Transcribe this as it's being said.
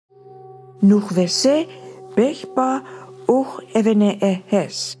Nuchvese bechba uch evene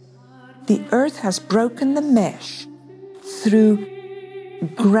ehes. The earth has broken the mesh through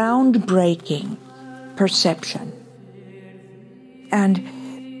groundbreaking perception. And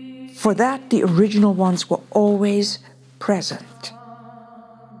for that, the original ones were always present.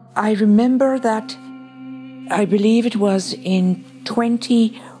 I remember that, I believe it was in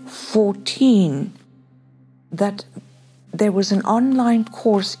 2014, that there was an online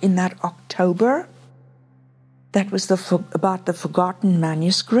course in that October that was about the forgotten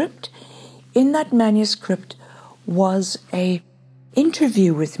manuscript. In that manuscript was a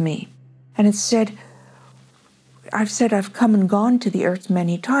interview with me, and it said, I've come and gone to the earth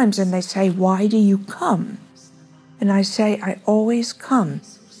many times, and they say, why do you come? And I say, I always come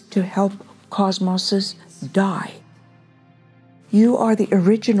to help cosmoses die. You are the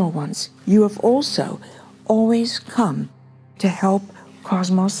original ones. You have also always come to help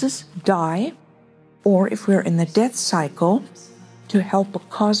cosmoses die, or if we're in the death cycle, to help a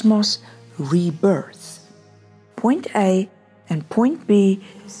cosmos rebirth. Point A and point B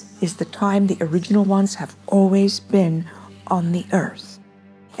is the time the original ones have always been on the earth.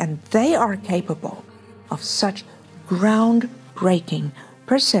 And they are capable of such groundbreaking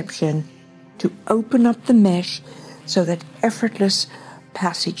perception to open up the mesh so that effortless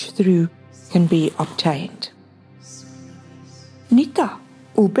passage through can be obtained. Nita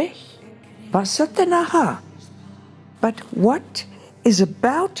ubech vasatenaha. But what is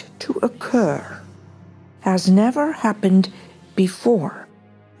about to occur has never happened before.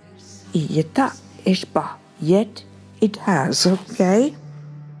 Yeta ishba, yet it has, okay?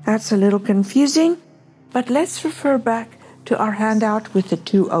 That's a little confusing, but let's refer back to our handout with the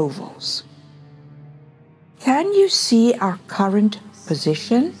two ovals. Can you see our current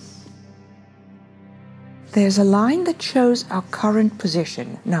position? There's a line that shows our current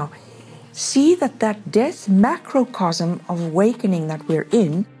position. Now, see that death macrocosm of awakening that we're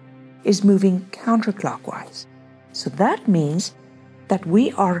in is moving counterclockwise. So that means that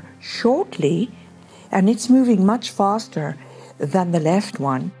we are shortly, and it's moving much faster than the left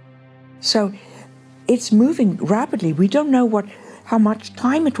one. So it's moving rapidly. We don't know how much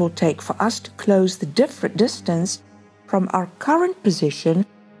time it will take for us to close the different distance from our current position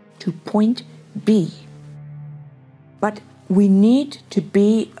to point B. But we need to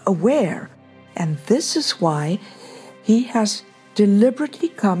be aware, and this is why he has deliberately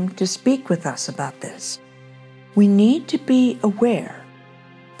come to speak with us about this. We need to be aware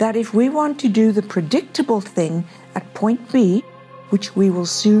that if we want to do the predictable thing at point B, which we will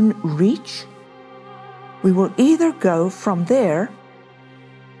soon reach, we will either go from there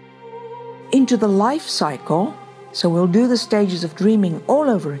into the life cycle, so we'll do the stages of dreaming all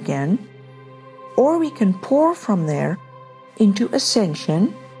over again, or we can pour from there into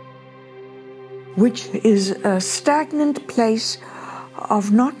ascension, which is a stagnant place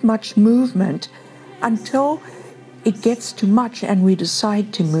of not much movement until it gets too much and we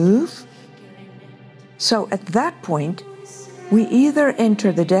decide to move. So at that point, we either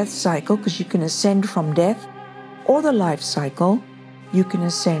enter the death cycle, because you can ascend from death, or the life cycle, you can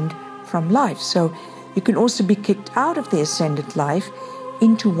ascend from life. So you can also be kicked out of the ascended life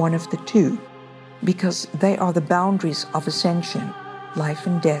into one of the two, because they are the boundaries of ascension, life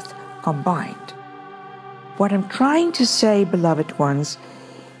and death combined. What I'm trying to say, beloved ones,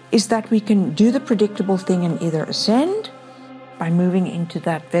 is that we can do the predictable thing and either ascend by moving into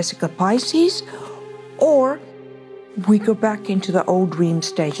that Vesica Pisces, or we go back into the old dream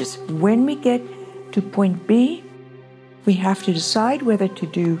stages. When we get to point B, we have to decide whether to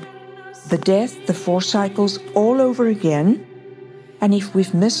do the death, the 4 cycles all over again. And if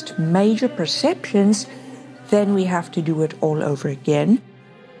we've missed major perceptions, then we have to do it all over again.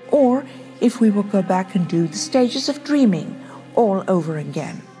 Or if we will go back and do the stages of dreaming all over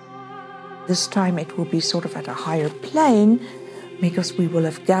again. This time it will be sort of at a higher plane, because we will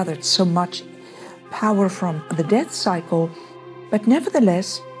have gathered so much power from the death cycle, but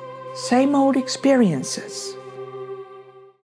nevertheless, same old experiences.